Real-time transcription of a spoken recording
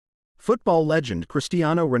Football legend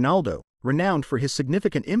Cristiano Ronaldo, renowned for his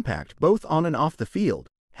significant impact both on and off the field,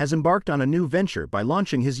 has embarked on a new venture by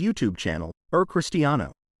launching his YouTube channel,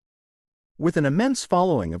 Cristiano. With an immense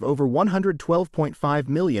following of over 112.5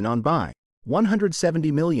 million on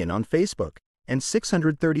 170 million on Facebook, and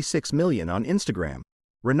 636 million on Instagram,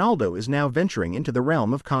 Ronaldo is now venturing into the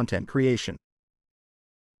realm of content creation.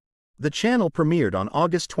 The channel premiered on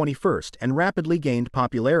August 21st and rapidly gained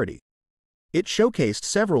popularity. It showcased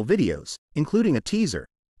several videos, including a teaser,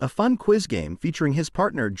 a fun quiz game featuring his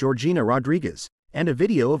partner Georgina Rodriguez, and a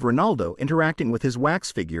video of Ronaldo interacting with his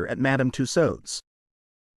wax figure at Madame Tussauds.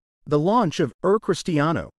 The launch of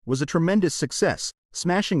Cristiano was a tremendous success,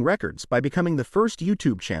 smashing records by becoming the first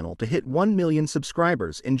YouTube channel to hit 1 million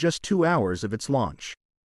subscribers in just 2 hours of its launch.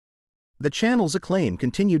 The channel's acclaim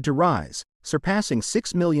continued to rise, surpassing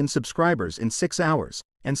 6 million subscribers in 6 hours,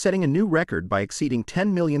 and setting a new record by exceeding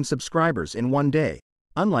 10 million subscribers in one day,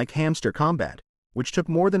 unlike Hamster Combat, which took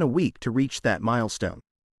more than a week to reach that milestone.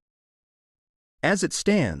 As it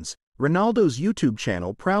stands, Ronaldo's YouTube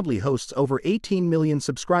channel proudly hosts over 18 million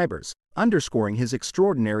subscribers, underscoring his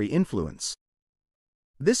extraordinary influence.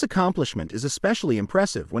 This accomplishment is especially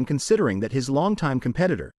impressive when considering that his longtime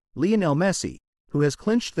competitor, Lionel Messi, who has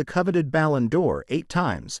clinched the coveted Ballon d'Or 8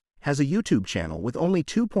 times, has a YouTube channel with only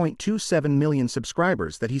 2.27 million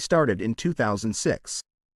subscribers that he started in 2006.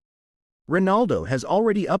 Ronaldo has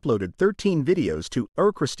already uploaded 13 videos to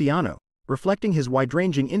Cristiano, reflecting his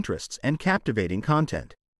wide-ranging interests and captivating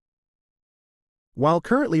content. While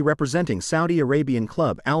currently representing Saudi Arabian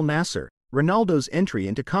club Al Nassr, Ronaldo's entry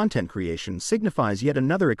into content creation signifies yet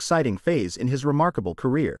another exciting phase in his remarkable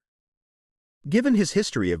career. Given his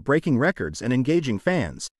history of breaking records and engaging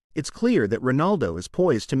fans, it's clear that Ronaldo is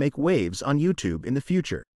poised to make waves on YouTube in the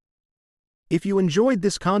future. If you enjoyed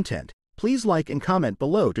this content, please like and comment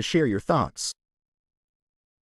below to share your thoughts.